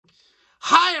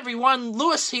Hi everyone,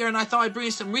 Lewis here, and I thought I'd bring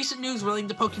you some recent news relating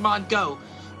to Pokemon Go.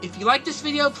 If you like this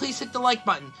video, please hit the like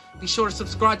button. Be sure to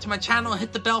subscribe to my channel and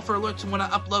hit the bell for alerts when I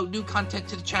upload new content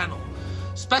to the channel,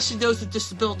 especially those with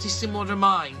disabilities similar to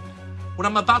mine. What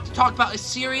I'm about to talk about is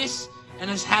serious and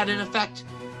has had an effect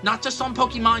not just on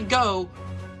Pokemon Go,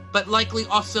 but likely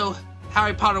also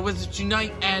Harry Potter Wizards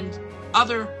Unite and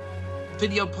other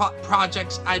video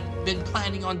projects I've been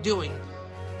planning on doing.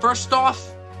 First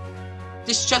off,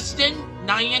 this just in,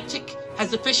 Niantic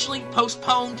has officially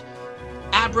postponed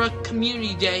Abra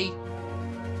Community Day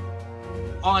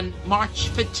on March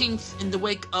 15th in the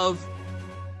wake of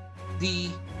the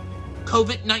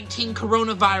Covid-19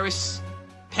 coronavirus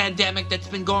pandemic that's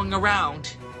been going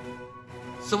around.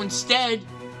 So instead,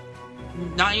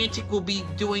 Niantic will be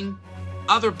doing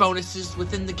other bonuses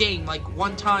within the game, like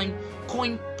one-time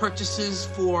coin purchases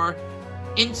for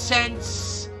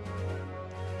incense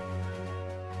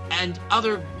and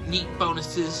other neat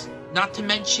bonuses, not to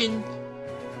mention,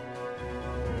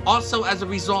 also as a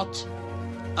result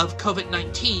of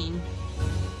COVID-19,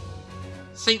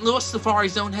 St. Louis Safari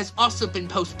Zone has also been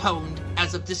postponed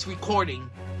as of this recording.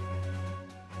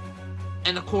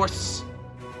 And of course,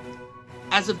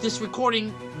 as of this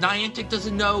recording, Niantic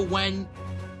doesn't know when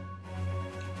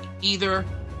either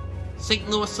St.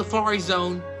 Louis Safari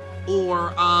Zone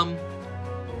or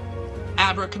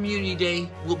Abra Community Day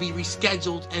will be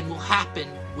rescheduled and will happen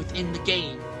within the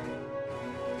game.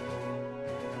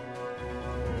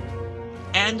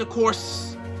 And of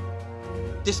course,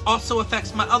 this also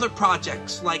affects my other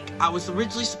projects. Like, I was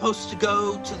originally supposed to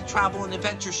go to the Travel and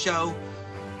Adventure Show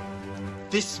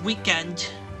this weekend,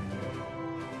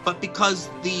 but because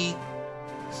the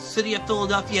City of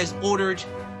Philadelphia has ordered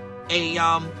a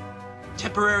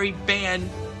temporary ban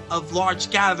of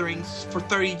large gatherings for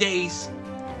 30 days,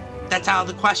 that's out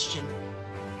of the question.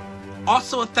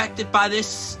 Also affected by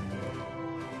this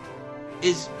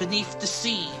is Beneath the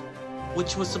Sea,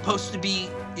 which was supposed to be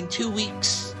in 2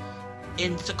 weeks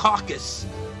in Secaucus,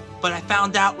 but I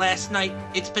found out last night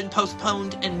it's been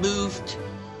postponed and moved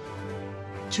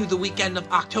to the weekend of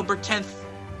October 10th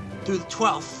through the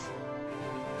 12th.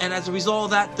 And as a result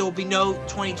of that, there will be no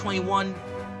 2021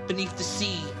 Beneath the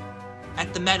Sea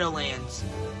at the Meadowlands,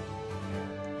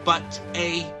 but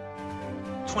a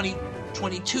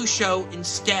 2022 show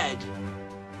instead.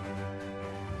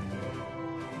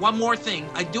 One more thing,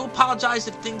 I do apologize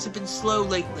if things have been slow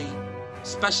lately,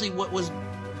 especially what was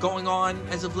going on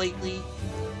as of lately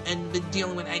and been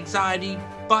dealing with anxiety,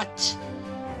 but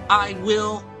I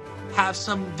will have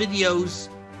some videos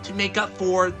to make up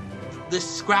for this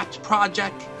scrapped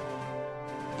project,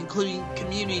 including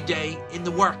Community Day, in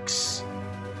the works.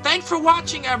 Thanks for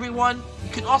watching, everyone. You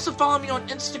can also follow me on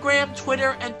Instagram,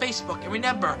 Twitter, and Facebook. And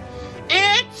remember,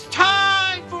 it's time!